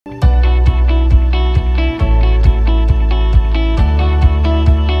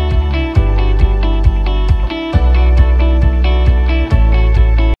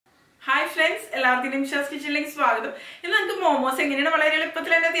momos എങ്ങനെയാണ് വളരെ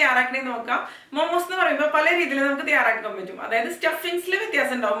എളുപ്പത്തിൽ തന്നെ തയ്യാറാക്കണമെന്ന് നോക്കാം. momos എന്ന് പറയുമ്പോൾ പല രീതിയിൽ നമുക്ക് തയ്യാറാക്കാൻ പറ്റും. അതായത് സ്റ്റഫിങ്സിൽ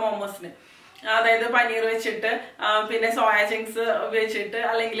വ്യത്യാസം ഉണ്ടാവും momosന്. അതായത് പനീർ വെച്ചിട്ട് പിന്നെ സോയ ചങ്ക്സ് വെച്ചിട്ട്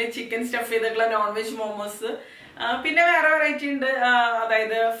അല്ലെങ്കിൽ ചിക്കൻ സ്റ്റഫ് ചെയ്തിട്ടുള്ള നോൺ വെജ് മോമോസ് പിന്നെ വേറെ വെറൈറ്റി ഉണ്ട്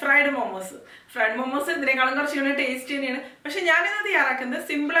അതായത് ഫ്രൈഡ് മോമോസ് ഇതിനേക്കാളും കുറച്ചുകൂടി ടേസ്റ്റ് തന്നെയാണ്. പക്ഷെ ഞാനിത് തയ്യാറാക്കുന്നത്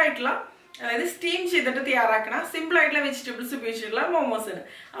സിമ്പിൾ ആയിട്ടുള്ള അതായത് സ്റ്റീം ചെയ്തിട്ട് തയ്യാറാക്കണ സിമ്പിൾ ആയിട്ടുള്ള വെജിറ്റബിൾസ് ഉപയോഗിച്ചിട്ടുള്ള മോമോസിന്.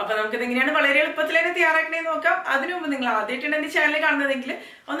 അപ്പൊ നമുക്കിത് എങ്ങനെയാണ് വളരെ എളുപ്പത്തിൽ തന്നെ തയ്യാറാക്കണേന്ന് നോക്കാം. അതിനു മുമ്പ് നിങ്ങൾ ആദ്യമായിട്ടാണ് എന്റെ ചാനൽ കാണുന്നതെങ്കിൽ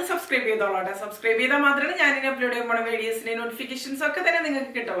ഒന്ന് സബ്സ്ക്രൈബ് ചെയ്തോളാട്ടെ. സബ്സ്ക്രൈബ് ചെയ്താൽ മാത്രമേ ഞാനിനി അപ്ലോഡ് ചെയ്യുമ്പോൾ വീഡിയോസിന്റെ നോട്ടിഫിക്കേഷൻസ് ഒക്കെ തന്നെ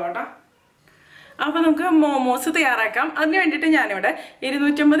നിങ്ങൾക്ക് കിട്ടുള്ളൂട്ടോ. അപ്പൊ നമുക്ക് മോമോസ് തയ്യാറാക്കാം. അതിന് വേണ്ടിയിട്ട് ഞാനിവിടെ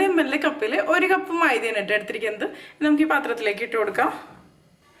 250 ml കപ്പിൽ 1 കപ്പ് മൈദയാണ് എടുത്തിരിക്കുന്നത്. നമുക്ക് ഈ പാത്രത്തിലേക്ക് ഇട്ട് കൊടുക്കാം.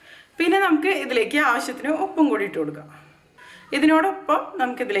 പിന്നെ നമുക്ക് ഇതിലേക്ക് ആവശ്യത്തിന് ഉപ്പും കൂടി ഇട്ട് കൊടുക്കാം. ഇതിനോടൊപ്പം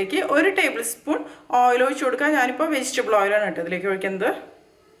നമുക്കിതിലേക്ക് 1 ടേബിൾ സ്പൂൺ ഓയിൽ ഒഴിച്ചു കൊടുക്കാം. ഞാനിപ്പോൾ വെജിറ്റബിൾ ഓയിലാണ് കേട്ടോ ഇതിലേക്ക് ഒഴിക്കുന്നത്.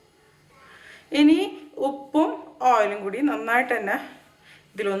 ഇനി ഉപ്പും ഓയിലും കൂടി നന്നായിട്ട് തന്നെ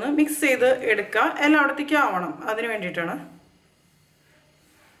ഇതിലൊന്ന് മിക്സ് ചെയ്ത് എടുക്കുക. എല്ലായിടത്തേക്കും ആവണം, അതിന് വേണ്ടിയിട്ടാണ്.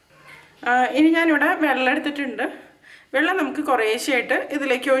 ഇനി ഞാനിവിടെ വെള്ളം എടുത്തിട്ടുണ്ട്. വെള്ളം നമുക്ക് കുറേശ്ശായിട്ട്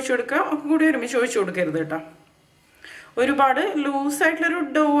ഇതിലേക്ക് ഒഴിച്ചു കൊടുക്കുക. ഒക്കെ കൂടി ഒരുമിച്ച് ഒഴിച്ചു കൊടുക്കരുത് കേട്ടോ. ഒരുപാട് ലൂസായിട്ടുള്ളൊരു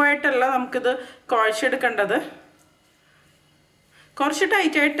ഡോ ആയിട്ടല്ല നമുക്കിത് കുഴച്ചെടുക്കേണ്ടത്. കുറച്ച്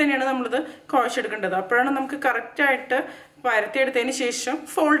ടൈറ്റായിട്ട് തന്നെയാണ് നമ്മളിത് കുഴച്ചെടുക്കേണ്ടത്. അപ്പോഴാണ് നമുക്ക് കറക്റ്റായിട്ട് പരത്തിയെടുത്തതിന് ശേഷം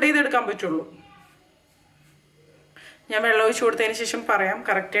ഫോൾഡ് ചെയ്തെടുക്കാൻ പറ്റുള്ളൂ. ഞാൻ വെള്ളം ഒഴിച്ചു കൊടുത്തതിന് ശേഷം പറയാം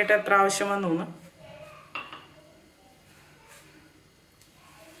കറക്റ്റായിട്ട് എത്ര ആവശ്യം വന്നു.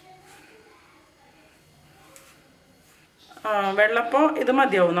 വെള്ളപ്പോൾ ഇത്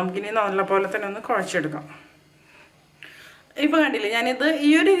മതിയാവും. നമുക്കിനി നല്ല പോലെ തന്നെ ഒന്ന് കുഴച്ചെടുക്കാം. ഇപ്പം കണ്ടില്ലേ, ഞാനിത് ഈ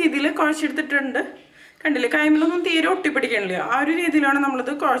ഒരു രീതിയിൽ കുഴച്ചെടുത്തിട്ടുണ്ട്. കണ്ടില്ലേ, കൈമിലൊന്നും തീരെ ഒട്ടിപ്പിടിക്കണില്ല. ആ ഒരു രീതിയിലാണ്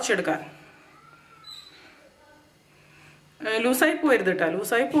നമ്മളിത് കുഴച്ചെടുക്കാൻ. ലൂസായി പോരുത് കേട്ടോ.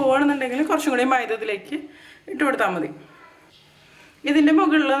 ലൂസായി പോവുകയാണെന്നുണ്ടെങ്കിൽ കുറച്ചും കൂടി മൈദ ഇതിലേക്ക് ഇട്ട് കൊടുത്താൽ മതി. ഇതിൻ്റെ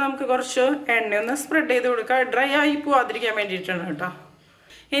മുകളിൽ നമുക്ക് കുറച്ച് എണ്ണയൊന്ന് സ്പ്രെഡ് ചെയ്ത് കൊടുക്കുക. ഡ്രൈ ആയി പോവാതിരിക്കാൻ വേണ്ടിയിട്ടാണ് കേട്ടോ.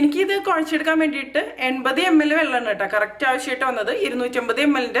 എനിക്കിത് കുഴച്ചെടുക്കാൻ വേണ്ടിയിട്ട് 80 ml വെള്ളമാണ് കേട്ടോ കറക്റ്റ് ആവശ്യമായിട്ട് വന്നത്. 250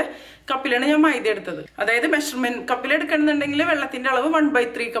 ml കപ്പിലാണ് ഞാൻ മൈദ എടുത്തത്. അതായത് മെഷർമെന്റ് കപ്പിൽ എടുക്കണമെന്നുണ്ടെങ്കിൽ വെള്ളത്തിന്റെ അളവ്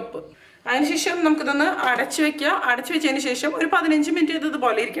 1/3 കപ്പ്. അതിനുശേഷം നമുക്കിതൊന്ന് അടച്ചു വെക്കുക. അടച്ചു വെച്ചതിന് ശേഷം ഒരു 15 മിനിറ്റ്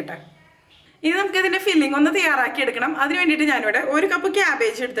ഇതുപോലെ ഇരിക്കട്ടെ. ഇനി നമുക്ക് ഇതിന്റെ ഫില്ലിംഗ് ഒന്ന് തയ്യാറാക്കി എടുക്കണം. അതിന് വേണ്ടിയിട്ട് ഞാനിവിടെ 1 കപ്പ്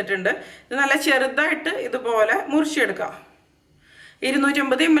ക്യാബേജ് എടുത്തിട്ടുണ്ട്. ഇത് നല്ല ചെറുതായിട്ട് ഇതുപോലെ മുറിച്ചെടുക്കാം.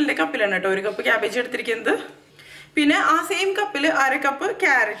 250 ml കപ്പിലാണ് കേട്ടോ 1 കപ്പ് ക്യാബേജ് എടുത്തിരിക്കുന്നത്. പിന്നെ ആ സെയിം കപ്പിൽ 1/2 കപ്പ്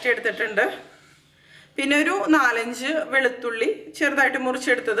ക്യാരറ്റ് എടുത്തിട്ടുണ്ട്. പിന്നെ ഒരു 4-5 വെളുത്തുള്ളി ചെറുതായിട്ട്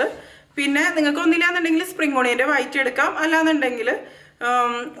മുറിച്ചെടുത്തത്. പിന്നെ നിങ്ങൾക്ക് ഒന്നില്ലാന്നുണ്ടെങ്കിൽ സ്പ്രിംഗ് ഓണിയൻ്റെ വൈറ്റ് എടുക്കാം. അല്ലാന്നുണ്ടെങ്കിൽ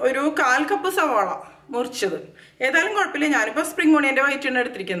ഒരു 1/4 കപ്പ് സവാള മുറിച്ചത്. ഏതായാലും കുഴപ്പമില്ല, ഞാനിപ്പോൾ സ്പ്രിംഗ് ഓണിയൻ്റെ വൈറ്റാണ്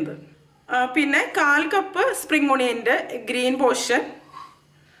എടുത്തിരിക്കുന്നത്. പിന്നെ 1/4 കപ്പ് സ്പ്രിംഗ് ഓണിയൻ്റെ ഗ്രീൻ പോർഷൻ.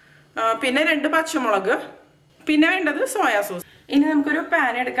 പിന്നെ 2 പച്ചമുളക്. പിന്നെ വേണ്ടത് സോയാ സോസ്. ഇനി നമുക്കൊരു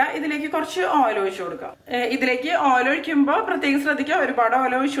പാൻ എടുക്കാം. ഇതിലേക്ക് കുറച്ച് ഓയിൽ ഒഴിച്ചു കൊടുക്കാം. ഇതിലേക്ക് ഓയിൽ ഒഴിക്കുമ്പോൾ പ്രത്യേകം ശ്രദ്ധിക്കുക, ഒരുപാട്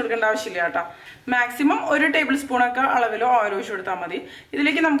ഓയിൽ ഒഴിച്ചു കൊടുക്കേണ്ട ആവശ്യമില്ല കേട്ടോ. മാക്സിമം 1 ടേബിൾ സ്പൂണൊക്കെ അളവിൽ ഓയിൽ ഒഴിച്ചു കൊടുത്താൽ മതി.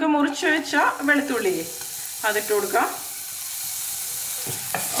 ഇതിലേക്ക് നമുക്ക് മുറിച്ച് വെച്ച വെളുത്തുള്ളി അതിട്ട് കൊടുക്കാം.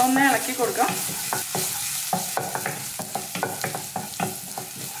 ഒന്ന് ഇളക്കി കൊടുക്കാം.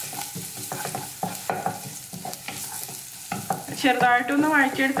 ചെറുതായിട്ടൊന്ന്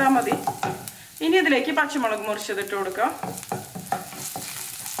വഴറ്റിയെടുത്താൽ മതി. ഇനി ഇതിലേക്ക് പച്ചമുളക് മുറിച്ചതിട്ട് കൊടുക്കാം.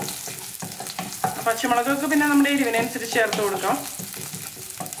 പച്ചമുളകൊക്കെ പിന്നെ നമ്മുടെ എരിവിനനുസരിച്ച് ചേർത്ത് കൊടുക്കാം.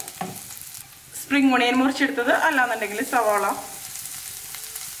 സ്പ്രിംഗ് ഓണിയൻ മുറിച്ചെടുത്തത്, അല്ലാന്നുണ്ടെങ്കിൽ സവാള.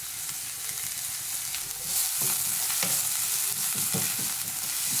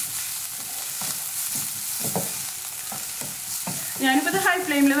 ഞാനിപ്പോൾ ഇത് ഹൈ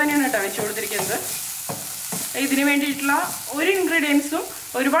ഫ്ലെയിമിൽ തന്നെയാണ് കേട്ടോ വെച്ച് കൊടുത്തിരിക്കുന്നത്. ഇതിന് വേണ്ടിയിട്ടുള്ള ഒരു ഇൻഗ്രീഡിയൻസും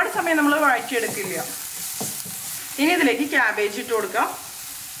ഒരുപാട് സമയം നമ്മൾ വഴറ്റിയെടുക്കില്ല. ഇനി ഇതിലേക്ക് ക്യാബേജ് ഇട്ട് കൊടുക്കാം.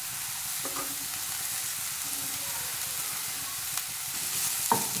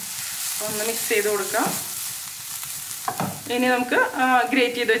 ഒന്ന് മിക്സ് ചെയ്ത് കൊടുക്കാം. ഇനി നമുക്ക്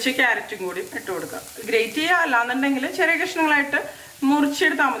ഗ്രേറ്റ് ചെയ്ത് വെച്ച് ക്യാരറ്റും കൂടി ഇട്ട് കൊടുക്കാം. ഗ്രേറ്റ് ചെയ്യുക, അല്ലാന്നുണ്ടെങ്കിൽ ചെറിയ കഷ്ണങ്ങളായിട്ട്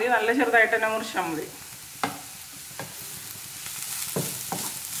മുറിച്ചെടുത്താൽ മതി. നല്ല ചെറുതായിട്ട് തന്നെ മുറിച്ചാൽ മതി.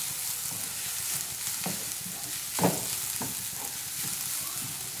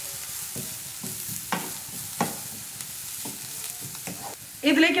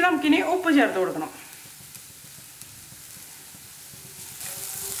 ഇതിലേക്ക് നമുക്കിനി ഉപ്പ് ചേർത്ത് കൊടുക്കണം.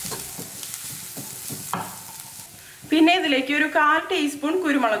 പിന്നെ ഇതിലേക്ക് ഒരു 1/4 ടീസ്പൂൺ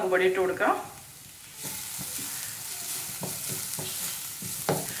കുരുമുളക് പൊടി ഇട്ട് കൊടുക്കാം.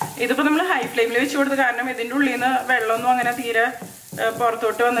 ഇതിപ്പോൾ നമ്മൾ ഹൈ ഫ്ലെയിമിൽ വെച്ച് കൊടുത്ത കാരണം ഇതിൻ്റെ ഉള്ളിൽ നിന്ന് വെള്ളമൊന്നും അങ്ങനെ തീരെ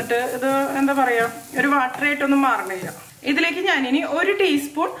പുറത്തോട്ട് വന്നിട്ട് ഇത് എന്താ പറയുക, ഒരു വാട്ടറായിട്ടൊന്നും മാറണില്ല. ഇതിലേക്ക് ഞാനിനി 1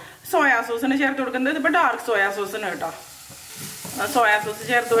 ടീസ്പൂൺ സോയാ സോസാണ് ചേർത്ത് കൊടുക്കുന്നത്. ഇതിപ്പോൾ ഡാർക്ക് സോയാ സോസാണ് കേട്ടോ. സോയാ സോസ്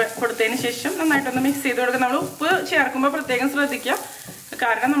ചേർത്ത് കൊടുത്തതിന് ശേഷം നന്നായിട്ടൊന്ന് മിക്സ് ചെയ്ത് കൊടുക്കുക. നമ്മൾ ഉപ്പ് ചേർക്കുമ്പോൾ പ്രത്യേകം ശ്രദ്ധിക്കുക,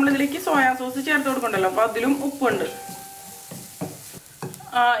 കാരണം നമ്മളിതിലേക്ക് സോയാ സോസ് ചേർത്ത് കൊടുക്കണ്ടല്ലോ, അപ്പോൾ അതിലും ഉപ്പുണ്ട്.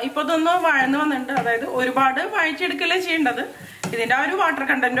 ഇപ്പോൾ ഇതൊന്ന് വഴന്ന് വന്നിട്ടുണ്ട്. അതായത് ഒരുപാട് വഴച്ചെടുക്കലേ ചെയ്യേണ്ടത്, ഇതിൻ്റെ ആ ഒരു വാട്ടർ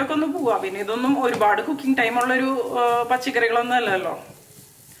കണ്ടന്റൊക്കെ ഒന്ന് പോവാം. പിന്നെ ഇതൊന്നും ഒരുപാട് കുക്കിംഗ് ടൈമുള്ളൊരു പച്ചക്കറികളൊന്നും അല്ലല്ലോ.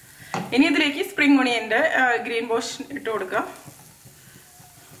 ഇനി ഇതിലേക്ക് സ്പ്രിംഗ് ഒണിയൻ്റെ ഗ്രീൻ പോർഷൻ ഇട്ട് കൊടുക്കുക.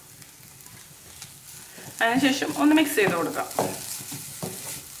 അതിനുശേഷം ഒന്ന് മിക്സ് ചെയ്ത് കൊടുക്കാം.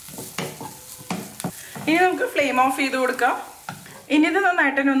 ഇനി നമുക്ക് ഫ്ലെയിം ഓഫ് ചെയ്ത് കൊടുക്കാം. ഇനി ഇത്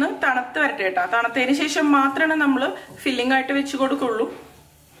നന്നായിട്ട് തന്നെ ഒന്ന് തണുത്ത് വരട്ടെ കേട്ടോ. തണുത്തതിന് ശേഷം മാത്രമാണ് നമ്മൾ ഫില്ലിംഗ് ആയിട്ട് വെച്ച് കൊടുക്കുള്ളൂ,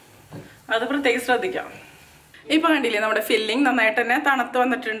 അത് പ്രത്യേകം ശ്രദ്ധിക്കാം. ഇപ്പൊ കണ്ടില്ലേ, നമ്മുടെ ഫില്ലിംഗ് നന്നായിട്ട് തന്നെ തണുത്ത്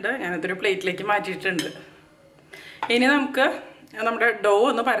വന്നിട്ടുണ്ട്. ഞാനിതൊരു പ്ലേറ്റിലേക്ക് മാറ്റിയിട്ടുണ്ട്. ഇനി നമുക്ക് നമ്മുടെ ഡോ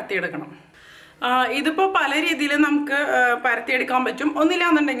ഒന്ന് പരത്തിയെടുക്കണം. ഇതിപ്പോൾ പല രീതിയിൽ നമുക്ക് പരത്തിയെടുക്കാൻ പറ്റും.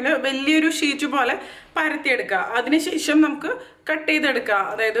 ഒന്നില്ലാന്നുണ്ടെങ്കിൽ വലിയൊരു ഷീറ്റ് പോലെ പരത്തിയെടുക്കുക. അതിനുശേഷം നമുക്ക് കട്ട് ചെയ്തെടുക്കുക.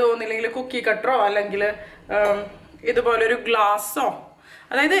 അതായത് ഒന്നില്ലെങ്കിൽ കുക്കി കട്ടറോ അല്ലെങ്കിൽ ഇതുപോലൊരു ഗ്ലാസ്സോ,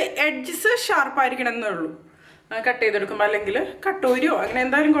 അതായത് എഡ്ജസ് ഷാർപ്പായിരിക്കണം എന്നേ ഉള്ളൂ കട്ട് ചെയ്തെടുക്കുമ്പോൾ, അല്ലെങ്കിൽ കട്ടൂരിയോ അങ്ങനെ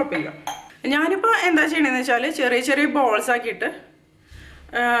എന്തായാലും കുഴപ്പമില്ല. ഞാനിപ്പോൾ എന്താ ചെയ്യണമെന്ന് വെച്ചാൽ ചെറിയ ചെറിയ ബോൾസ് ആക്കിയിട്ട്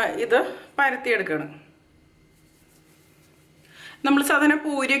ഇത് പരത്തിയെടുക്കണം. നമ്മൾ സാധാരണ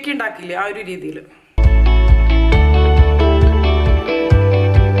പൂരിയൊക്കെ ഉണ്ടാക്കില്ലേ, ആ ഒരു രീതിയിൽ.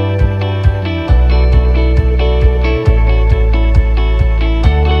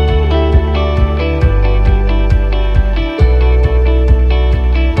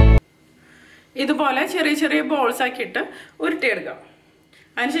 ഇതുപോലെ ചെറിയ ചെറിയ ബോൾസ് ആക്കിയിട്ട് ഉരുട്ടിയെടുക്കാം.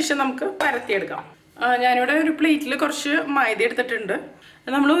 അതിനുശേഷം നമുക്ക് പരത്തിയെടുക്കാം. ഞാനിവിടെ ഒരു പ്ലേറ്റിൽ കുറച്ച് മൈദ എടുത്തിട്ടുണ്ട്.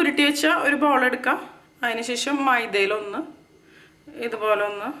 നമ്മൾ ഉരുട്ടി വെച്ച ഒരു ബോൾ എടുക്കാം. അതിനുശേഷം മൈദയിലൊന്ന് ഇതുപോലെ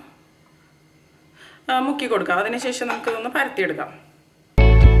ഒന്ന് മുക്കി കൊടുക്കാം. അതിനുശേഷം നമുക്കിതൊന്ന് പരത്തിയെടുക്കാം.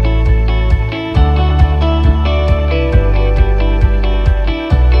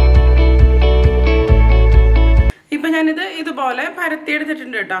 ഇപ്പം ഞാനിത് ഇതുപോലെ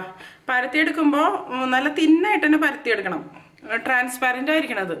പരത്തിയെടുത്തിട്ടുണ്ട് കേട്ടോ. പരത്തിയെടുക്കുമ്പോൾ നല്ല തിന്നായിട്ട് തന്നെ പരത്തിയെടുക്കണം, ട്രാൻസ്പാരൻ്റ്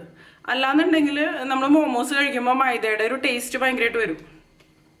ആയിരിക്കണത്. അല്ലാന്നുണ്ടെങ്കിൽ നമ്മൾ മോമോസ് കഴിക്കുമ്പോൾ മൈദയുടെ ഒരു ടേസ്റ്റ് ഭയങ്കരമായിട്ട് വരും.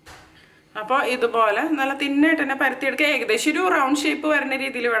 അപ്പോൾ ഇതുപോലെ നല്ല തിന്നായിട്ട് തന്നെ പരത്തിയെടുക്കുക. ഏകദേശം ഒരു റൗണ്ട് ഷേപ്പ് വരുന്ന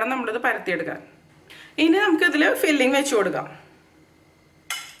രീതിയിൽ വേണം നമ്മളിത് പരത്തിയെടുക്കാൻ. ഇനി നമുക്കിതിൽ ഫില്ലിംഗ് വെച്ച് കൊടുക്കാം.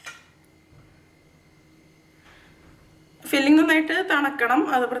 ഫില്ലിംഗ് നന്നായിട്ട് തണക്കണം,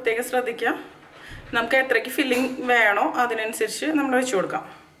 അത് പ്രത്യേകം ശ്രദ്ധിക്കുക. നമുക്ക് എത്രയ്ക്ക് ഫില്ലിംഗ് വേണോ അതിനനുസരിച്ച് നമ്മൾ വെച്ച് കൊടുക്കാം.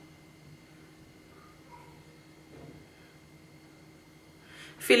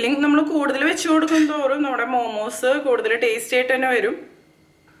 ഫില്ലിംഗ് നമ്മൾ കൂടുതൽ വെച്ച് കൊടുക്കും തോറും നമ്മുടെ മോമോസ് കൂടുതൽ ടേസ്റ്റ് ആയിട്ട് തന്നെ വരും.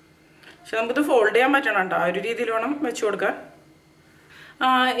 പക്ഷെ നമുക്കിത് ഫോൾഡ് ചെയ്യാൻ പറ്റണം കേട്ടോ, ആ ഒരു രീതിയിൽ വേണം വെച്ച് കൊടുക്കാൻ.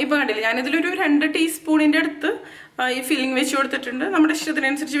 ഇപ്പം കണ്ടില്ലേ, ഞാനിതിലൊരു 2 ടീസ്പൂണിൻ്റെ അടുത്ത് ഈ ഫില്ലിംഗ് വെച്ച് കൊടുത്തിട്ടുണ്ട്. നമ്മുടെ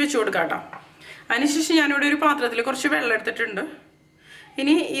ഇഷ്ടത്തിനനുസരിച്ച് വെച്ച് കൊടുക്കാം കേട്ടോ. അതിനുശേഷം ഞാനിവിടെ ഒരു പാത്രത്തിൽ കുറച്ച് വെള്ളം എടുത്തിട്ടുണ്ട്.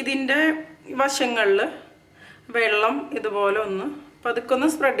 ഇനി ഇതിൻ്റെ വശങ്ങളിൽ വെള്ളം ഇതുപോലെ ഒന്ന് പതുക്കെ ഒന്ന്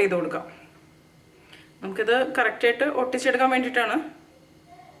സ്പ്രെഡ് ചെയ്ത് കൊടുക്കാം. നമുക്കിത് കറക്റ്റായിട്ട് ഒട്ടിച്ചെടുക്കാൻ വേണ്ടിയിട്ടാണ്.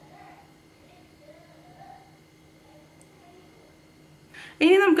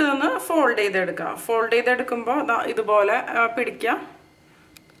 ഇനി നമുക്കിതൊന്ന് ഫോൾഡ് ചെയ്തെടുക്കാം. ഫോൾഡ് ചെയ്തെടുക്കുമ്പോൾ ഇതുപോലെ പിടിക്കാം.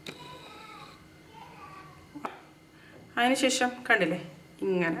 അതിനുശേഷം കണ്ടില്ലേ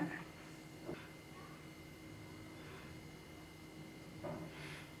ഇങ്ങനെ.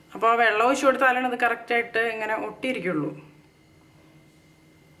 അപ്പോൾ വെള്ളം ഒഴിച്ചു കൊടുത്താലാണ് അത് കറക്റ്റായിട്ട് ഇങ്ങനെ ഒട്ടിയിരിക്കുള്ളൂ.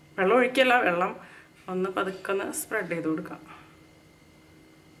 വെള്ളം ഒഴിക്കല്ല, വെള്ളം ഒന്ന് പതുക്കെ സ്പ്രെഡ് ചെയ്ത് കൊടുക്കാം.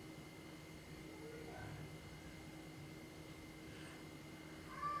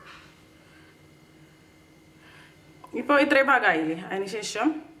 ഇപ്പോൾ ഇത്രയും ഭാഗമായില്ലേ, അതിനുശേഷം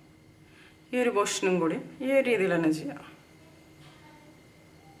ഈ ഒരു പോർഷനും കൂടി ഈ ഒരു രീതിയിൽ തന്നെ ചെയ്യാം.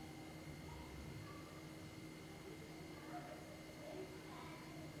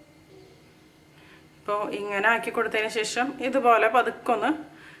 ഇപ്പോൾ ഇങ്ങനെ ആക്കി കൊടുത്തതിന് ശേഷം ഇതുപോലെ പതുക്കൊന്ന്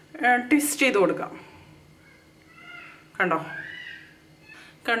ട്വിസ്റ്റ് ചെയ്ത് കൊടുക്കാം. കണ്ടോ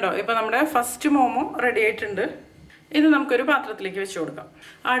കണ്ടോ ഇപ്പോൾ നമ്മുടെ ഫസ്റ്റ് മോമോ റെഡി ആയിട്ടുണ്ട്. ഇത് നമുക്കൊരു പാത്രത്തിലേക്ക് വെച്ച് കൊടുക്കാം.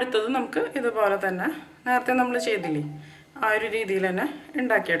 അടുത്തത് നമുക്ക് ഇതുപോലെ തന്നെ നേരത്തെ നമ്മൾ ചെയ്തില്ലേ ആ ഒരു രീതിയിൽ തന്നെ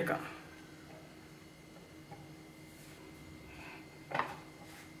ഉണ്ടാക്കിയെടുക്കാം.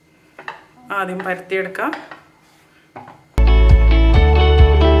 ആദ്യം പരത്തിയെടുക്കാം.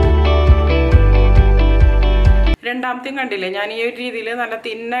 രണ്ടാമത്തെയും കണ്ടില്ലേ, ഞാൻ ഈ ഒരു രീതിയിൽ നല്ല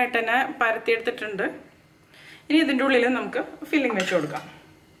തിന്നായിട്ട് തന്നെ പരത്തിയെടുത്തിട്ടുണ്ട്. ഇനി ഇതിൻ്റെ ഉള്ളിൽ നമുക്ക് ഫില്ലിംഗ് വെച്ച് കൊടുക്കാം.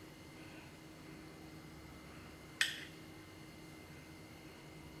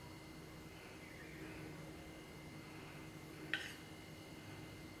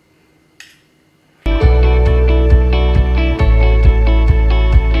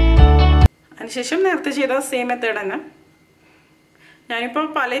 അതിനുശേഷം നേരത്തെ ചെയ്ത സെയിം മെത്തേഡ് തന്നെ ഞാനിപ്പോൾ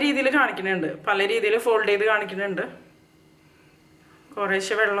പല രീതിയിൽ കാണിക്കുന്നുണ്ട്, പല രീതിയിൽ ഫോൾഡ് ചെയ്ത് കാണിക്കുന്നുണ്ട്.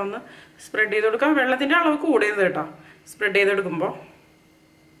 കുറേശ്ശെ വെള്ളം ഒന്ന് സ്പ്രെഡ് ചെയ്ത് കൊടുക്കാം. വെള്ളത്തിൻ്റെ അളവ് കൂടരുത് കേട്ടോ സ്പ്രെഡ് ചെയ്തെടുക്കുമ്പോൾ.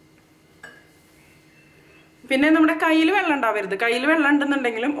 പിന്നെ നമ്മുടെ കയ്യിൽ വെള്ളം ഉണ്ടാവരുത്. കയ്യിൽ വെള്ളം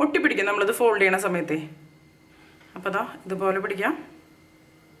ഉണ്ടെന്നുണ്ടെങ്കിലും ഒട്ടിപ്പിടിക്കും നമ്മളിത് ഫോൾഡ് ചെയ്യണ സമയത്ത്. അപ്പോൾ ദാ ഇതുപോലെ പിടിക്കാം.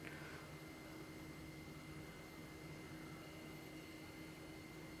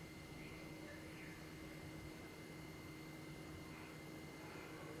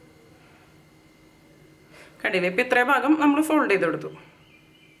 കണ്ടില്ലേ, ഇപ്പം ഇത്രയും ഭാഗം നമ്മൾ ഫോൾഡ് ചെയ്തെടുത്തു.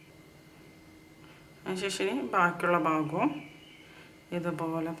 അതിനുശേഷം ഇനി ബാക്കിയുള്ള ഭാഗവും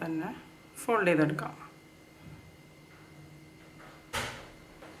ഇതുപോലെ തന്നെ ഫോൾഡ് ചെയ്തെടുക്കാം.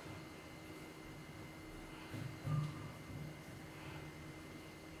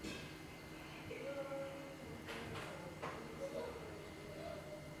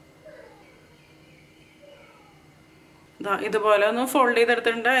 ഇതുപോലെ ഒന്ന് ഫോൾഡ്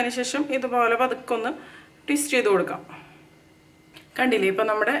ചെയ്തെടുത്തിട്ടുണ്ട്. അതിനുശേഷം ഇതുപോലെ പതുക്കൊന്ന് ട്വിസ്റ്റ് ചെയ്ത് കൊടുക്കാം. കണ്ടില്ലേ, ഇപ്പം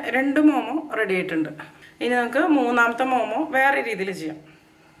നമ്മുടെ 2 മോമോ റെഡി ആയിട്ടുണ്ട്. ഇനി നമുക്ക് മൂന്നാമത്തെ മോമോ വേറെ രീതിയിൽ ചെയ്യാം.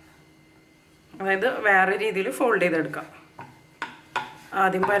 അതായത് വേറെ രീതിയിൽ ഫോൾഡ് ചെയ്തെടുക്കാം.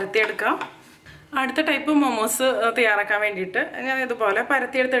 ആദ്യം പരത്തിയെടുക്കാം. അടുത്ത ടൈപ്പ് മോമോസ് തയ്യാറാക്കാൻ വേണ്ടിയിട്ട് ഞാൻ ഇതുപോലെ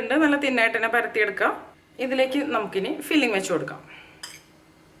പരത്തിയെടുത്തിട്ടുണ്ട്. നല്ല തിന്നായിട്ട് തന്നെ പരത്തിയെടുക്കാം. ഇതിലേക്ക് നമുക്കിനി ഫില്ലിംഗ് വെച്ച് കൊടുക്കാം.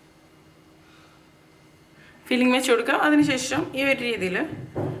 ഫില്ലിംഗ് വെച്ച് കൊടുക്കുക. അതിനുശേഷം ഈ ഒരു രീതിയിൽ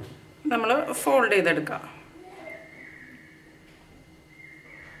നമ്മൾ ഫോൾഡ് ചെയ്തെടുക്കുക.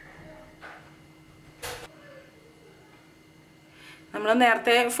 നമ്മൾ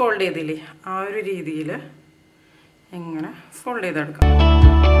നേരത്തെ ഫോൾഡ് ചെയ്തില്ലേ, ആ ഒരു രീതിയിൽ ഇങ്ങനെ ഫോൾഡ് ചെയ്തെടുക്കാം.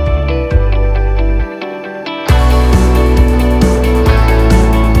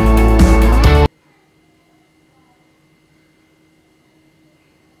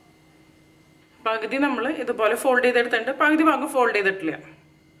 പകുതി നമ്മൾ ഇതുപോലെ ഫോൾഡ് ചെയ്തെടുത്തിട്ടുണ്ട്, പകുതി ഭാഗം ഫോൾഡ് ചെയ്തിട്ടില്ല.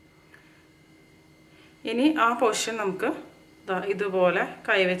 ഇനി ആ പോർഷൻ നമുക്ക് ഇതുപോലെ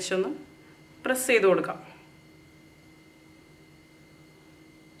കൈവച്ചൊന്ന് പ്രസ് ചെയ്ത് കൊടുക്കാം.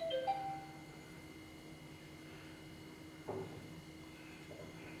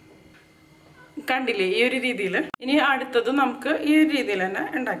 കണ്ടില്ലേ, ഈ ഒരു രീതിയിൽ. ഇനി അടുത്തത് നമുക്ക് ഈ ഒരു രീതിയിൽ തന്നെ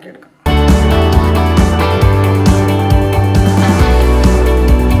ഉണ്ടാക്കിയെടുക്കാം.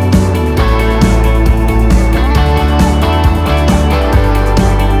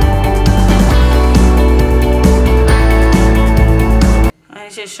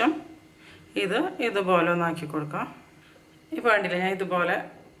 അതിനുശേഷം ഇത് ഇതുപോലെ ഒന്നാക്കി കൊടുക്കാം. ഇപ്പോൾ കണ്ടില്ലേ, ഞാൻ ഇതുപോലെ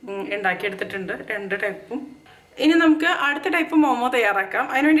ഉണ്ടാക്കിയെടുത്തിട്ടുണ്ട് 2 ടൈപ്പും. ഇനി നമുക്ക് അടുത്ത ടൈപ്പ് മോമോ തയ്യാറാക്കാം.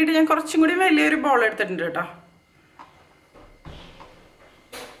 അതിന് വേണ്ടിയിട്ട് ഞാൻ കുറച്ചും കൂടി വലിയൊരു ബോൾ എടുത്തിട്ടുണ്ട് കേട്ടോ.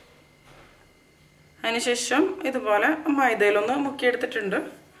 അതിനുശേഷം ഇതുപോലെ മൈദയിലൊന്ന് മുക്കിയെടുത്തിട്ടുണ്ട്.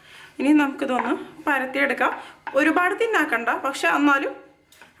 ഇനി നമുക്കിതൊന്ന് പരത്തിയെടുക്കാം. ഒരുപാട് തിന്നാക്കണ്ട, പക്ഷെ എന്നാലും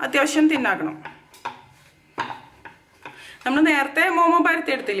അത്യാവശ്യം തിന്നാക്കണം. നമ്മൾ നേരത്തെ മോമോ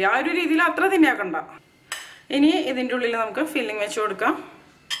പരത്തിയെടുത്തില്ലേ, ആ ഒരു രീതിയിൽ അത്ര തിന്നാക്കണ്ട. ഇനി ഇതിൻ്റെ ഉള്ളിൽ നമുക്ക് ഫില്ലിംഗ് വെച്ച് കൊടുക്കാം.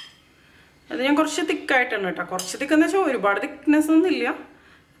 അത് ഞാൻ കുറച്ച് തിക്കായിട്ടാണ് കേട്ടോ. കുറച്ച് തിക്കെന്ന് വെച്ചാൽ ഒരുപാട് തിക്നെസ് ഒന്നും ഇല്ല,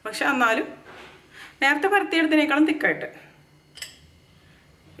 പക്ഷെ എന്നാലും നേരത്തെ പരത്തിയെടുത്തതിനേക്കാളും തിക്കായിട്ട്.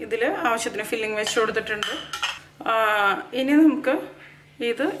 ഇതിൽ ആവശ്യത്തിന് ഫില്ലിംഗ് വെച്ച് കൊടുത്തിട്ടുണ്ട്. ഇനി നമുക്ക്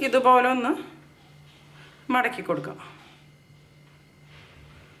ഇതുപോലെ ഒന്ന് മടക്കി കൊടുക്കാം.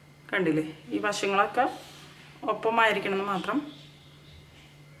 കണ്ടില്ലേ, ഈ വശങ്ങളൊക്കെ ഒപ്പമായിരിക്കണമെന്ന് മാത്രം.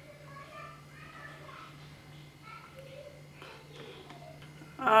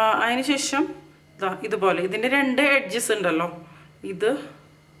 അതിനുശേഷം ഇതുപോലെ ഇതിൻ്റെ 2 എഡ്ജസ് ഉണ്ടല്ലോ,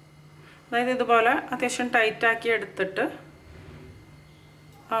 അതായത് ഇതുപോലെ അത്യാവശ്യം ടൈറ്റാക്കി എടുത്തിട്ട്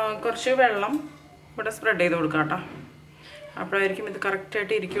കുറച്ച് വെള്ളം ഇവിടെ സ്പ്രെഡ് ചെയ്ത് കൊടുക്കാം കേട്ടോ. അപ്പോഴായിരിക്കും ഇത്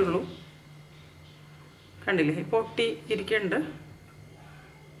കറക്റ്റായിട്ട് ഇരിക്കുള്ളൂ. കണ്ടില്ലേ, പൊട്ടി ഇരിക്കുന്നുണ്ട്.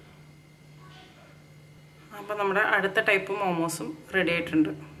 അപ്പോൾ നമ്മുടെ അടുത്ത ടൈപ്പ് മോമോസും റെഡി ആയിട്ടുണ്ട്.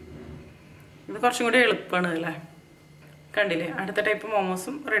 ഇത് കുറച്ചും കൂടി എളുപ്പമാണ് അല്ലേ. കണ്ടില്ലേ, അടുത്ത ടൈപ്പ്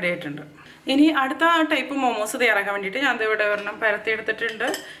മോമോസും റെഡി ആയിട്ടുണ്ട്. ഇനി അടുത്ത ടൈപ്പ് മോമോസ് തയ്യാറാക്കാൻ വേണ്ടിയിട്ട് ഞാൻ ഇവിടെ ഒരെണ്ണം പരത്തിയെടുത്തിട്ടുണ്ട്.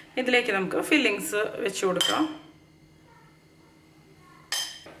 ഇതിലേക്ക് നമുക്ക് ഫില്ലിങ്സ് വെച്ച് കൊടുക്കാം.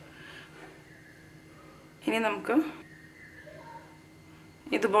 ഇനി നമുക്ക്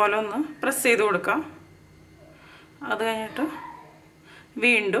ഇതുപോലെ ഒന്ന് പ്രസ് ചെയ്ത് കൊടുക്കാം. അത് കഴിഞ്ഞിട്ട്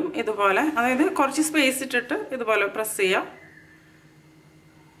വീണ്ടും ഇതുപോലെ, അതായത് കുറച്ച് സ്പേസ് ഇട്ടിട്ട് ഇതുപോലെ പ്രസ് ചെയ്യാം.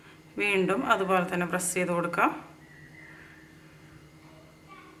 വീണ്ടും അതുപോലെ തന്നെ പ്രസ് ചെയ്ത് കൊടുക്കാം.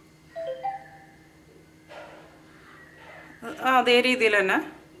 അതേ രീതിയിൽ തന്നെ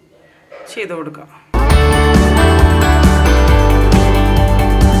ചെയ്ത് കൊടുക്കാം.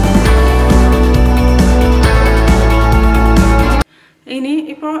 ഇനി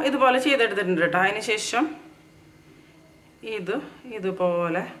ഇപ്പോൾ ഇതുപോലെ ചെയ്തെടുത്തിട്ടുണ്ട് കേട്ടോ. അതിന് ശേഷം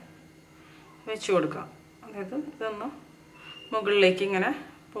ഇതുപോലെ വെച്ച് കൊടുക്കാം. അതായത് ഇതൊന്ന് മുകളിലേക്ക് ഇങ്ങനെ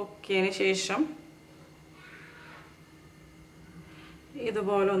പൊക്കിയതിന് ശേഷം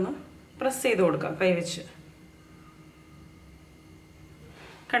ഇതുപോലെ ഒന്ന് പ്രസ് ചെയ്ത് കൊടുക്കാം കൈവച്ച്.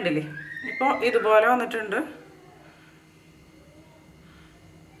 കണ്ടില്ലേ? ഇപ്പോൾ ഇതുപോലെ വന്നിട്ടുണ്ട്.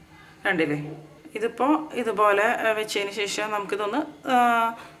 കണ്ടില്ലേ? ഇതിപ്പോൾ ഇതുപോലെ വെച്ചതിന് ശേഷം നമുക്കിതൊന്ന്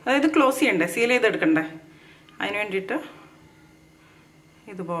അതായത് ക്ലോസ് ചെയ്യണ്ടേ, സീൽ ചെയ്തെടുക്കണ്ടേ. അതിന് വേണ്ടിയിട്ട്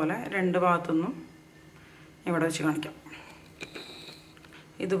ഇതുപോലെ രണ്ട് ഭാഗത്തുനിന്നും ഇവിടെ വെച്ച് കാണിക്കാം.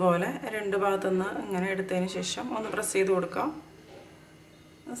 ഇതുപോലെ രണ്ട് ഭാഗത്തുനിന്ന് ഇങ്ങനെ എടുത്തതിന് ശേഷം ഒന്ന് പ്രസ് ചെയ്ത് കൊടുക്കാം.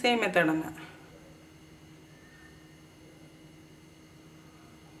 സെയിം മെത്തേഡ് തന്നെ.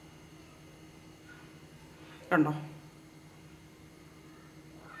 കണ്ടോ?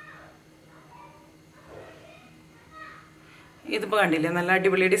 ഇതിപ്പോൾ കണ്ടില്ലേ, നല്ല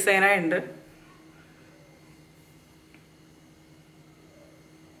അടിപൊളി ഡിസൈനായിട്ടുണ്ട്.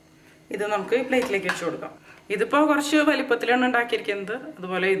 ഇത് നമുക്ക് പ്ലേറ്റിലേക്ക് വെച്ച് കൊടുക്കാം. ഇതിപ്പോൾ കുറച്ച് വലിപ്പത്തിലാണ് ഉണ്ടാക്കിയിരിക്കുന്നത്.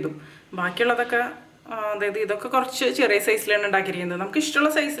 അതുപോലെ ഇതും ബാക്കിയുള്ളതൊക്കെ അതായത് ഇതൊക്കെ കുറച്ച് ചെറിയ സൈസിലാണ് ഉണ്ടാക്കിയിരിക്കുന്നത്. നമുക്ക് ഇഷ്ടമുള്ള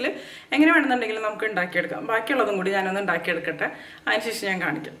സൈസിൽ എങ്ങനെ വേണമെന്നുണ്ടെങ്കിൽ നമുക്ക് ഉണ്ടാക്കിയെടുക്കാം. ബാക്കിയുള്ളതും കൂടി ഞാനൊന്ന് ഉണ്ടാക്കിയെടുക്കട്ടെ, അതിനുശേഷം ഞാൻ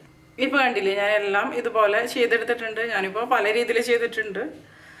കാണിക്കാം. ഇപ്പോൾ കണ്ടില്ലേ, ഞാൻ എല്ലാം ഇതുപോലെ ചെയ്തെടുത്തിട്ടുണ്ട്. ഞാനിപ്പോൾ പല രീതിയിൽ ചെയ്തിട്ടുണ്ട്.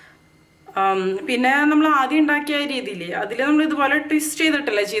 പിന്നെ നമ്മൾ ആദ്യം ഉണ്ടാക്കിയ രീതിയിൽ അതിൽ നമ്മൾ ഇതുപോലെ ട്വിസ്റ്റ്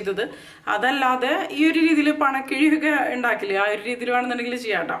ചെയ്തിട്ടല്ലേ ചെയ്തത്. അതല്ലാതെ ഈ ഒരു രീതിയിൽ പണക്കിഴിയൊക്കെ ഉണ്ടാക്കില്ലേ, ആ ഒരു രീതിയിൽ വേണമെന്നുണ്ടെങ്കിൽ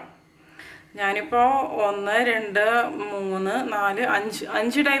ചെയ്യാം കേട്ടോ. ഞാനിപ്പോൾ 1 2 3 4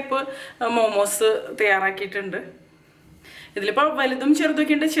 5 ടൈപ്പ് മോമോസ് തയ്യാറാക്കിയിട്ടുണ്ട്. ഇതിലിപ്പോൾ വലുതും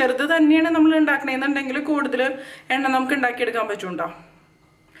ചെറുതൊക്കെ ഉണ്ട്. ചെറുത് തന്നെയാണ് നമ്മൾ ഉണ്ടാക്കണമെന്നുണ്ടെങ്കിൽ കൂടുതൽ എണ്ണ നമുക്ക് ഉണ്ടാക്കിയെടുക്കാൻ പറ്റും.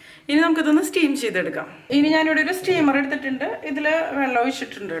 ഇനി നമുക്കിതൊന്ന് സ്റ്റീം ചെയ്തെടുക്കാം. ഇനി ഞാനിവിടെ ഒരു സ്റ്റീമർ എടുത്തിട്ടുണ്ട്. ഇതിൽ വെള്ളം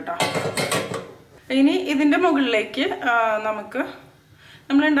ഒഴിച്ചിട്ടുണ്ട് കേട്ടോ. ഇനി ഇതിൻ്റെ മുകളിലേക്ക് നമുക്ക്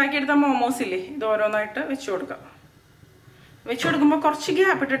നമ്മൾ ഉണ്ടാക്കിയെടുത്ത മോമോസ് ഇല്ലേ, ഇത് ഓരോന്നായിട്ട് വെച്ച് കൊടുക്കാം. വെച്ച് കൊടുക്കുമ്പോൾ കുറച്ച്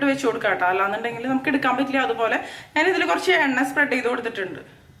ഗ്യാപ്പ് ഇട്ടിട്ട് വെച്ച് കൊടുക്കാം കേട്ടോ, അല്ലാന്നുണ്ടെങ്കിൽ നമുക്ക് എടുക്കാൻ പറ്റില്ല. അതുപോലെ ഞാനിതിൽ കുറച്ച് എണ്ണ സ്പ്രെഡ് ചെയ്ത് കൊടുത്തിട്ടുണ്ട്.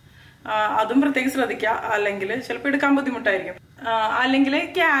 അതും പ്രത്യേകം ശ്രദ്ധിക്കുക, അല്ലെങ്കിൽ ചിലപ്പോൾ എടുക്കാൻ ബുദ്ധിമുട്ടായിരിക്കും. അല്ലെങ്കിൽ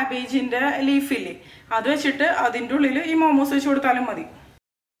ക്യാബേജിൻ്റെ ലീഫില്ലേ, അത് വെച്ചിട്ട് അതിൻ്റെ ഉള്ളിൽ ഈ മോമോസ് വെച്ച് കൊടുത്താലും മതി.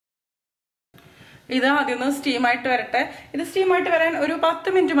 ഇത് ആദ്യം ഒന്ന് സ്റ്റീമായിട്ട് വരട്ടെ. ഇത് സ്റ്റീമായിട്ട് വരാൻ ഒരു 10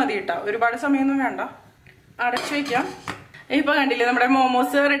 മിനിറ്റ് മതി കേട്ടോ, ഒരുപാട് സമയമൊന്നും വേണ്ട. അടച്ചു വയ്ക്കാം. ഇപ്പോൾ കണ്ടില്ലേ, നമ്മുടെ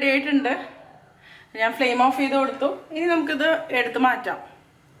മോമോസ് റെഡി ആയിട്ടുണ്ട്. ഞാൻ ഫ്ലെയിം ഓഫ് ചെയ്ത് കൊടുത്തു. ഇനി നമുക്കിത് എടുത്ത് മാറ്റാം.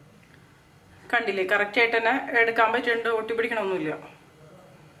 കണ്ടില്ലേ, കറക്റ്റായിട്ട് തന്നെ എടുക്കാൻ പറ്റുന്നുണ്ട്, ഒട്ടിപ്പിടിക്കണമൊന്നുമില്ല.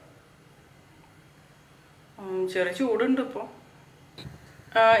 ചെറിയ ചൂടുണ്ട് ഇപ്പോൾ.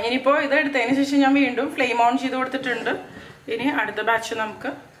 ഇനിയിപ്പോൾ ഇത് എടുത്തതിന് ശേഷം ഞാൻ വീണ്ടും ഫ്ലെയിം ഓൺ ചെയ്ത് കൊടുത്തിട്ടുണ്ട്. ഇനി അടുത്ത ബാച്ച്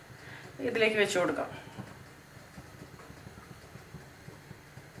നമുക്ക് ഇതിലേക്ക് വെച്ച് കൊടുക്കാം.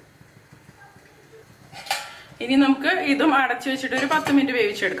 ഇനി നമുക്ക് ഇതും അടച്ചു വെച്ചിട്ട് ഒരു 10 മിനിറ്റ്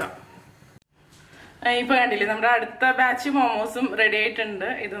വേവിച്ചെടുക്കാം. ഇപ്പൊ കണ്ടില്ലേ, നമ്മുടെ അടുത്ത ബാച്ച് മോമോസും റെഡി ആയിട്ടുണ്ട്.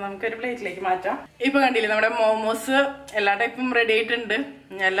 ഇത് നമുക്കൊരു പ്ലേറ്റിലേക്ക് മാറ്റാം. ഇപ്പൊ കണ്ടില്ലേ, നമ്മുടെ മോമോസ് എല്ലാ ടൈപ്പും റെഡി ആയിട്ടുണ്ട്.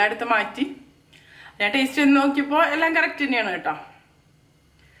 ഞാൻ എല്ലായിടത്തും മാറ്റി. ഞാൻ ടേസ്റ്റ് ചെയ്ത് നോക്കിയപ്പോൾ എല്ലാം കറക്റ്റ് തന്നെയാണ് കേട്ടോ.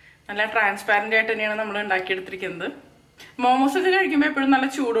 നല്ല ട്രാൻസ്പാരന്റ് ആയിട്ട് തന്നെയാണ് നമ്മൾ ഉണ്ടാക്കിയെടുത്തിരിക്കുന്നത്. മോമോസ് ഒക്കെ കഴിക്കുമ്പോൾ എപ്പോഴും നല്ല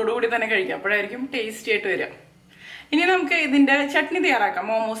ചൂടോടുകൂടി തന്നെ കഴിക്കാം, അപ്പോഴായിരിക്കും ടേസ്റ്റി ആയിട്ട് വരിക. ഇനി നമുക്ക് ഇതിന്റെ ചട്നി തയ്യാറാക്കാം.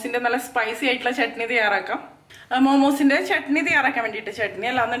 മോമോസിന്റെ നല്ല സ്പൈസി ആയിട്ടുള്ള ചട്നി തയ്യാറാക്കാം. മോമോസിന്റെ ചട്നി തയ്യാറാക്കാൻ വേണ്ടിയിട്ട്, ചട്നി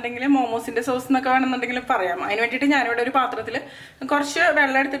അല്ലാന്നുണ്ടെങ്കിൽ മോമോസിന്റെ സോസ് എന്നൊക്കെ വേണമെന്നുണ്ടെങ്കിൽ പറയാം. അതിന് വേണ്ടിയിട്ട് ഞാനിവിടെ ഒരു പാത്രത്തിൽ കുറച്ച്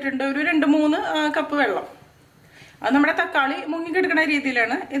വെള്ളം എടുത്തിട്ടുണ്ട്. ഒരു 2-3 കപ്പ് വെള്ളം. അത് നമ്മുടെ തക്കാളി മുങ്ങിക്കെടുക്കുന്ന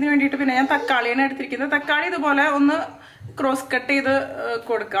രീതിയിലാണ്. ഇതിന് വേണ്ടിയിട്ട് പിന്നെ ഞാൻ തക്കാളിയാണ് എടുത്തിരിക്കുന്നത്. തക്കാളി ഇതുപോലെ ഒന്ന് ക്രോസ് കട്ട് ചെയ്ത്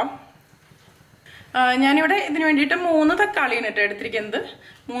കൊടുക്കാം. ഞാനിവിടെ ഇതിന് വേണ്ടിയിട്ട് 3 തക്കാളിയാണ് എടുത്തിരിക്കുന്നത്.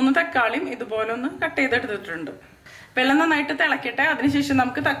 3 തക്കാളിയും ഇതുപോലെ ഒന്ന് കട്ട് ചെയ്തെടുത്തിട്ടുണ്ട്. വെള്ളം നന്നായിട്ട് തിളക്കട്ടെ, അതിനുശേഷം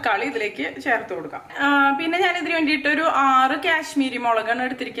നമുക്ക് തക്കാളി ഇതിലേക്ക് ചേർത്ത് കൊടുക്കാം. പിന്നെ ഞാൻ ഇതിന് വേണ്ടിയിട്ട് ഒരു 6 കാശ്മീരി മുളകാണ്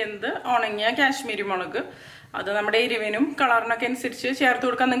എടുത്തിരിക്കുന്നത്. ഉണങ്ങിയ കാശ്മീരി മുളക്. അത് നമ്മുടെ എരിവിനും കളറിനൊക്കെ അനുസരിച്ച് ചേർത്ത്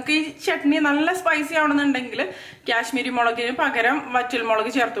കൊടുക്കാം. നിങ്ങൾക്ക് ഈ ചട്നി നല്ല സ്പൈസി ആവണമെന്നുണ്ടെങ്കിൽ കാശ്മീരി മുളകിന് പകരം വറ്റൽ മുളക്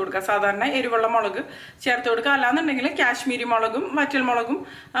ചേർത്ത് കൊടുക്കുക. സാധാരണ എരിവുള്ള മുളക് ചേർത്ത് കൊടുക്കുക. അല്ലാന്നുണ്ടെങ്കിൽ കാശ്മീരി മുളകും വറ്റൽ മുളകും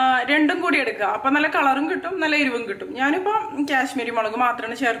രണ്ടും കൂടി എടുക്കുക. അപ്പൊ നല്ല കളറും കിട്ടും, നല്ല എരിവും കിട്ടും. ഞാനിപ്പോൾ കാശ്മീരി മുളക്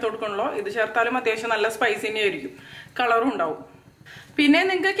മാത്രമാണ് ചേർത്ത് കൊടുക്കണുള്ളൂ. ഇത് ചേർത്താലും അത്യാവശ്യം നല്ല സ്പൈസി തന്നെ ആയിരിക്കും, കളറും ഉണ്ടാവും. പിന്നെ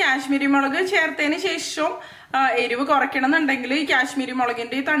നിങ്ങൾക്ക് കാശ്മീരി മുളക് ചേർത്തതിന് ശേഷം എരിവ് കുറയ്ക്കണം എന്നുണ്ടെങ്കിൽ ഈ കാശ്മീരി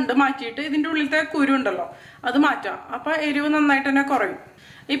മുളകിന്റെ ഈ തണ്ട് മാറ്റിയിട്ട് ഇതിന്റെ ഉള്ളിലത്തെ കുരു ഉണ്ടല്ലോ അത് മാറ്റാം. അപ്പൊ എരിവ് നന്നായിട്ട് തന്നെ കുറയും.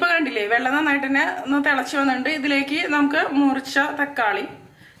 ഇപ്പൊ കണ്ടില്ലേ, വെള്ളം നന്നായിട്ട് തന്നെ ഒന്ന് തിളച്ച് വന്നിട്ടുണ്ട്. ഇതിലേക്ക് നമുക്ക് മുറിച്ച തക്കാളി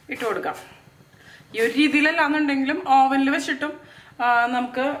ഇട്ട് കൊടുക്കാം. ഈ ഒരു രീതിയിലല്ലാന്നുണ്ടെങ്കിലും ഓവനിൽ വെച്ചിട്ടും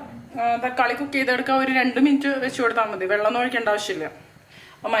നമുക്ക് തക്കാളി കുക്ക് ചെയ്തെടുക്കാം. ഒരു 2 മിനിറ്റ് വെച്ച് കൊടുത്താൽ മതി. വെള്ളം ഒഴിക്കേണ്ട ആവശ്യമില്ല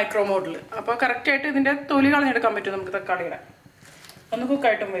മൈക്രോ മോഡിൽ. അപ്പോൾ കറക്റ്റായിട്ട് ഇതിന്റെ തൊലി കളഞ്ഞെടുക്കാൻ പറ്റും നമുക്ക്. തക്കാളിയുടെ ഒന്ന്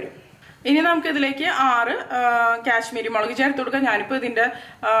കുക്കായിട്ടും വരും. ഇനി നമുക്ക് ഇതിലേക്ക് 6 കാശ്മീരി മുളക് ചേർത്ത് കൊടുക്കാം. ഞാനിപ്പോൾ ഇതിന്റെ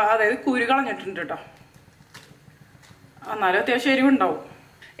അതായത് കുരു കളഞ്ഞിട്ടുണ്ട് കേട്ടോ. എന്നാലും അത്യാവശ്യം എരിവുണ്ടാവും.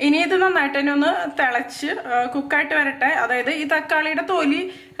 ഇനി ഇത് നന്നായിട്ട് തന്നെ ഒന്ന് തിളച്ച് കുക്കായിട്ട് വരട്ടെ. അതായത് ഈ തക്കാളിയുടെ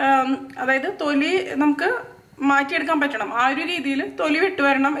തൊലി നമുക്ക് മാറ്റിയെടുക്കാൻ പറ്റണം. ആ ഒരു രീതിയിൽ തൊലി വിട്ടു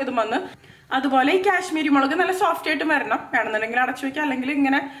വരണം ഇത് വന്ന്. അതുപോലെ ഈ കാശ്മീരി മുളക് നല്ല സോഫ്റ്റ് ആയിട്ട് വരണം. വേണമെന്നുണ്ടെങ്കിൽ അടച്ചു വെക്കാം, അല്ലെങ്കിൽ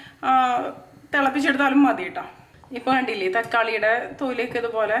ഇങ്ങനെ തിളപ്പിച്ചെടുത്താലും മതി കേട്ടോ. ഇപ്പൊ കണ്ടില്ലേ തക്കാളിയുടെ തൊലിയൊക്കെ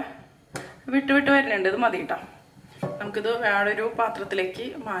ഇതുപോലെ വിട്ട് വരുന്നുണ്ട്. ഇത് മതി കേട്ടോ. നമുക്കിത് വേറൊരു പാത്രത്തിലേക്ക്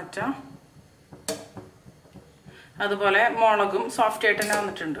മാറ്റാം. അതുപോലെ മുളകും സോഫ്റ്റ് ആയിട്ട് തന്നെ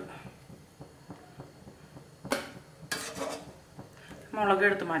വന്നിട്ടുണ്ട്. മുളക്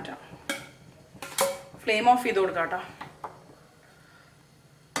എടുത്ത് മാറ്റാം. ഫ്ലെയിം ഓഫ് ചെയ്ത് കൊടുക്കാം കേട്ടോ.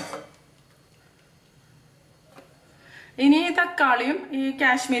 ഇനി തക്കാളിയും ഈ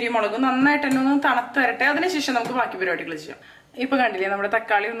കാശ്മീരി മുളകും നന്നായിട്ട് തന്നെ ഒന്ന് തണുത്ത് വരട്ടെ. അതിനുശേഷം നമുക്ക് ബാക്കി പരിപാടികൾ ചെയ്യാം. ഇപ്പൊ കണ്ടില്ലേ നമ്മുടെ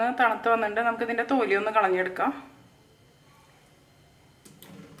തക്കാളി ഒന്ന് തണുത്ത് വന്നിട്ട് നമുക്ക് ഇതിന്റെ തൊലി ഒന്ന് കളഞ്ഞെടുക്കാം.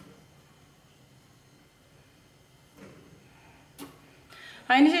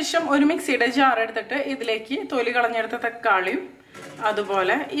 അതിനുശേഷം ഒരു മിക്സിയുടെ ജാർ എടുത്തിട്ട് ഇതിലേക്ക് തൊലി കളഞ്ഞെടുത്ത തക്കാളിയും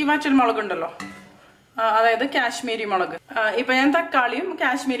അതുപോലെ ഈ വറ്റൽ മുളകുണ്ടല്ലോ, അതായത് കാശ്മീരി മുളക്. ഇപ്പൊ ഞാൻ തക്കാളിയും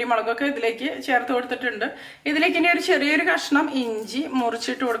കാശ്മീരി മുളകൊക്കെ ഇതിലേക്ക് ചേർത്ത് കൊടുത്തിട്ടുണ്ട്. ഇതിലേക്ക് ഇനി ഒരു ചെറിയൊരു കഷ്ണം ഇഞ്ചി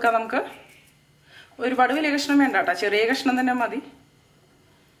മുറിച്ചിട്ട് കൊടുക്കാം നമുക്ക്. ഒരുപാട് വലിയ കഷ്ണം വേണ്ട കേട്ടോ, ചെറിയ കഷ്ണം തന്നെ മതി.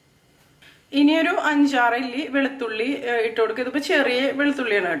 ഇനിയൊരു 5-6 ഇല്ലി വെളുത്തുള്ളി ഇട്ട് കൊടുക്കുക. ഇതിപ്പോ ചെറിയ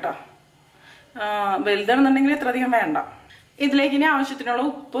വെളുത്തുള്ളിയാണ് കേട്ടോ, വലുതാണെന്നുണ്ടെങ്കിൽ ഇത്ര അധികം വേണ്ട. ഇതിലേക്ക് ഇനി ആവശ്യത്തിനുള്ള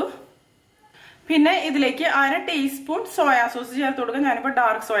ഉപ്പ്, പിന്നെ ഇതിലേക്ക് 1/2 ടീസ്പൂൺ സോയാ സോസ് ചേർത്ത് കൊടുക്കുക. ഞാനിപ്പോൾ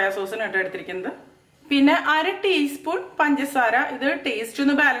ഡാർക്ക് സോയാ സോസാണ് കേട്ടോ എടുത്തിരിക്കുന്നത്. പിന്നെ 1/2 ടീസ്പൂൺ പഞ്ചസാര, ഇത് ടേസ്റ്റ്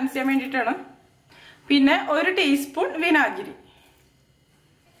ഒന്ന് ബാലൻസ് ചെയ്യാൻ വേണ്ടിയിട്ടാണ്. പിന്നെ 1 ടീസ്പൂൺ വിനാഗിരി.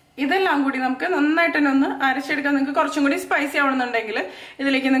 ഇതെല്ലാം കൂടി നമുക്ക് നന്നായിട്ട് തന്നെ ഒന്ന് അരച്ചെടുക്കാം. നിങ്ങൾക്ക് കുറച്ചും കൂടി സ്പൈസി ആവണമെന്നുണ്ടെങ്കിൽ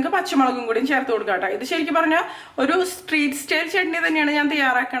ഇതിലേക്ക് നിങ്ങൾക്ക് പച്ചമുളകും കൂടിയും ചേർത്ത് കൊടുക്കാം കേട്ടോ. ഇത് ശരിക്കും പറഞ്ഞാൽ ഒരു സ്ട്രീറ്റ് സ്റ്റൈൽ ചട്നി തന്നെയാണ് ഞാൻ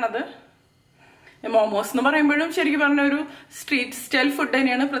തയ്യാറാക്കണത്. മോമോസ് എന്ന് പറയുമ്പോഴും ശരിക്കും പറഞ്ഞ ഒരു സ്ട്രീറ്റ് സ്റ്റൈൽ ഫുഡ്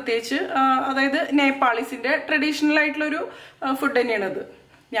തന്നെയാണ്. പ്രത്യേകിച്ച് അതായത് നേപ്പാളീസിന്റെ ട്രഡീഷണൽ ആയിട്ടുള്ള ഒരു ഫുഡ് തന്നെയാണ് ഇത്.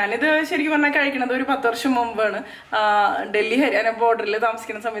 ഞാനിത് ശരിക്കും പറഞ്ഞാൽ കഴിക്കണത് ഒരു 10 വർഷം മുമ്പാണ്. ഡൽഹി ഹരിയാന ബോർഡറിൽ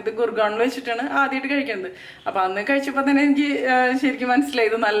താമസിക്കുന്ന സമയത്ത് ഗുർഗാണിൽ വെച്ചിട്ടാണ് ആദ്യമായിട്ട് കഴിക്കുന്നത്. അപ്പൊ അന്ന് കഴിച്ചപ്പോൾ തന്നെ എനിക്ക് ശരിക്കും മനസ്സിലായി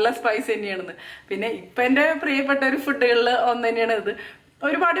ഇത് നല്ല സ്പൈസ് തന്നെയാണെന്ന്. പിന്നെ ഇപ്പൊ എന്റെ പ്രിയപ്പെട്ട ഒരു ഫുഡുകളിൽ ഒന്ന് തന്നെയാണ് ഇത്.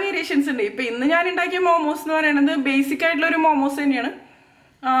 ഒരുപാട് വേരിയേഷൻസ് ഉണ്ട്. ഇപ്പൊ ഇന്ന് ഞാൻ ഉണ്ടാക്കിയ മോമോസ് എന്ന് പറയുന്നത് ബേസിക് ആയിട്ടുള്ള ഒരു മോമോസ് തന്നെയാണ്.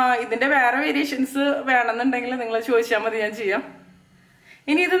 ഇതിന്റെ വേറെ വേരിയേഷൻസ് വേണമെന്നുണ്ടെങ്കിൽ നിങ്ങൾ ചോദിച്ചാൽ മതി, ഞാൻ ചെയ്യാം.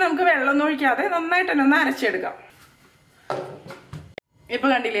 ഇനി ഇത് നമുക്ക് വെള്ളമൊന്നും ഒഴിക്കാതെ നന്നായിട്ട് തന്നെ ഒന്ന് അരച്ചെടുക്കാം. ഇപ്പൊ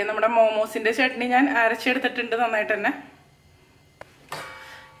കണ്ടില്ലേ നമ്മുടെ മോമോസിന്റെ ചട്നി ഞാൻ അരച്ചെടുത്തിട്ടുണ്ട് നന്നായിട്ട് തന്നെ.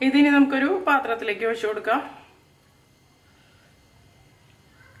 ഇതിനി നമുക്കൊരു പാത്രത്തിലേക്ക് ഒഴിച്ചു കൊടുക്കാം.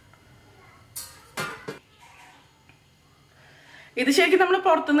 ഇത് ശരിക്കും നമ്മൾ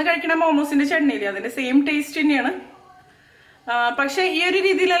പുറത്തുനിന്ന് കഴിക്കുന്ന മോമോസിന്റെ ചട്നിയില്ലേ, അതിന്റെ സെയിം ടേസ്റ്റ് തന്നെയാണ്. പക്ഷെ ഈ ഒരു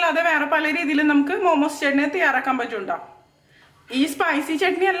രീതിയിലല്ലാതെ വേറെ പല രീതിയിലും നമുക്ക് മോമോസ് ചട്നി തയ്യാറാക്കാൻ പറ്റുണ്ടോ. ഈ സ്പൈസി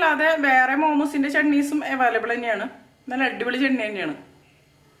ചട്നി അല്ലാതെ വേറെ മോമോസിന്റെ ചട്നീസും അവൈലബിൾ തന്നെയാണ്. നല്ല അടിപൊളി ചട്നി തന്നെയാണ്.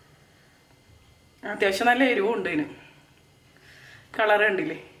 അത്യാവശ്യം നല്ല എരിവും ഉണ്ട് ഇതിന്. കളർ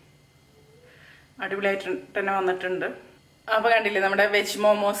കണ്ടില്ലേ, അടിപൊളിയായിട്ട് തന്നെ വന്നിട്ടുണ്ട്. അപ്പൊ കണ്ടില്ലേ നമ്മുടെ വെജ്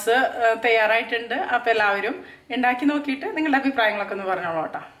മോമോസ് തയ്യാറായിട്ടുണ്ട്. അപ്പൊ എല്ലാവരും ഉണ്ടാക്കി നോക്കിയിട്ട് നിങ്ങളുടെ അഭിപ്രായങ്ങളൊക്കെ ഒന്ന് പറഞ്ഞോളൂ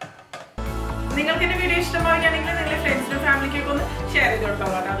കേട്ടോ. നിങ്ങൾക്ക് എന്റെ വീഡിയോ ഇഷ്ടമാവുകയാണെങ്കിൽ നിങ്ങളുടെ ഫ്രണ്ട്സിനും ഫാമിലിക്കൊക്കെ ഒന്ന് ഷെയർ ചെയ്ത്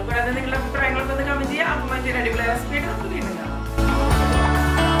കൊടുത്തോളൂ കേട്ടോ. അതുപോലെ നിങ്ങളുടെ അഭിപ്രായങ്ങളൊക്കെ ഒന്ന് കമന്റ് ചെയ്യുക. അപ്പൊ മറ്റൊരു അടിപൊളി റെസിപ്പി ആയിട്ട് നമുക്ക് വീണ്ടും കാണാം.